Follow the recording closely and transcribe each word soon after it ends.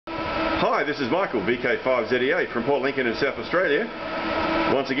Hi, this is Michael, VK5ZEA from Port Lincoln in South Australia.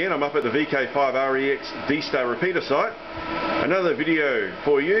 Once again, I'm up at the VK5REX D-Star repeater site. Another video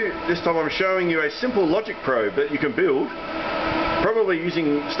for you. This time I'm showing you a simple logic probe that you can build, probably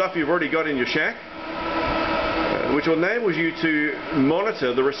using stuff you've already got in your shack, which enables you to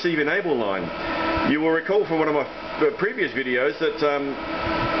monitor the receive enable line. You will recall from one of my previous videos that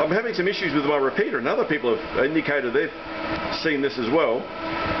I'm having some issues with my repeater, and other people have indicated they've seen this as well,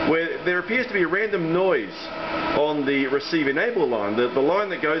 where there appears to be a random noise on the receive enable line, the line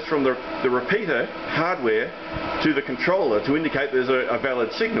that goes from the repeater hardware to the controller to indicate there's a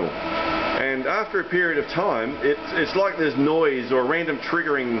valid signal. And after a period of time, it's like there's noise or random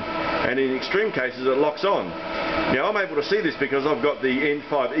triggering, and in extreme cases it locks on. Now I'm able to see this because I've got the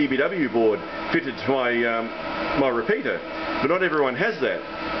N5 EBW board fitted to my repeater, but not everyone has that.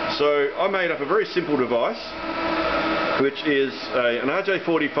 So I made up a very simple device, which is an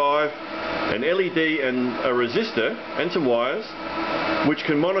RJ45, an LED and a resistor and some wires, which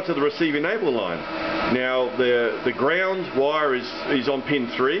can monitor the receive enable line. Now the ground wire is on pin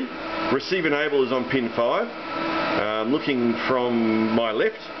 3, receive enable is on pin 5, looking from my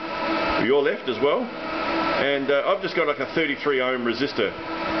left, your left as well, and I've just got like a 33 ohm resistor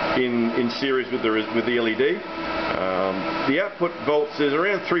in series with the LED. The output volts is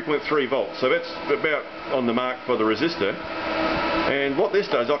around 3.3 volts, so that's about on the mark for the resistor. And what this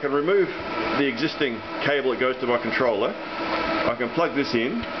does, I can remove the existing cable that goes to my controller. I can plug this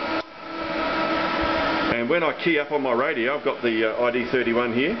in, and when I key up on my radio, I've got the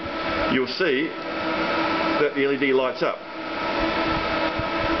ID-31 here, you'll see that the LED lights up.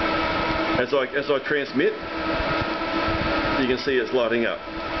 As I transmit, you can see it's lighting up.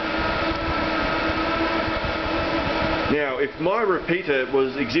 Now, if my repeater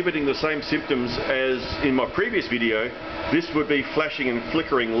was exhibiting the same symptoms as in my previous video, this would be flashing and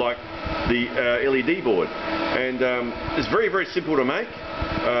flickering like the LED board. And it's very, very simple to make.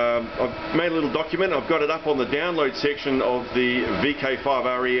 I've made a little document. I've got it up on the download section of the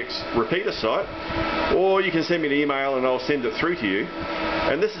VK5REX repeater site, or you can send me an email and I'll send it through to you.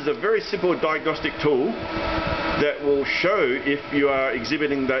 And this is a very simple diagnostic tool that will show if you are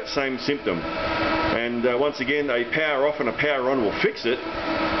exhibiting that same symptom. And once again, a power off and a power on will fix it,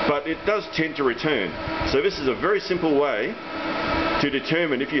 but it does tend to return. So this is a very simple way to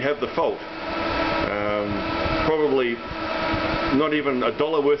determine if you have the fault. Probably not even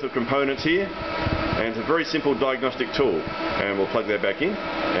 $1 worth of components here, and it's a very simple diagnostic tool. And we'll plug that back in,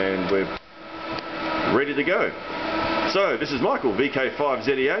 and we're ready to go. So this is Michael,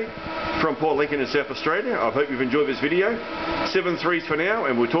 VK5ZEA from Port Lincoln in South Australia. I hope you've enjoyed this video. 7 threes for now,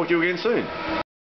 and we'll talk to you again soon.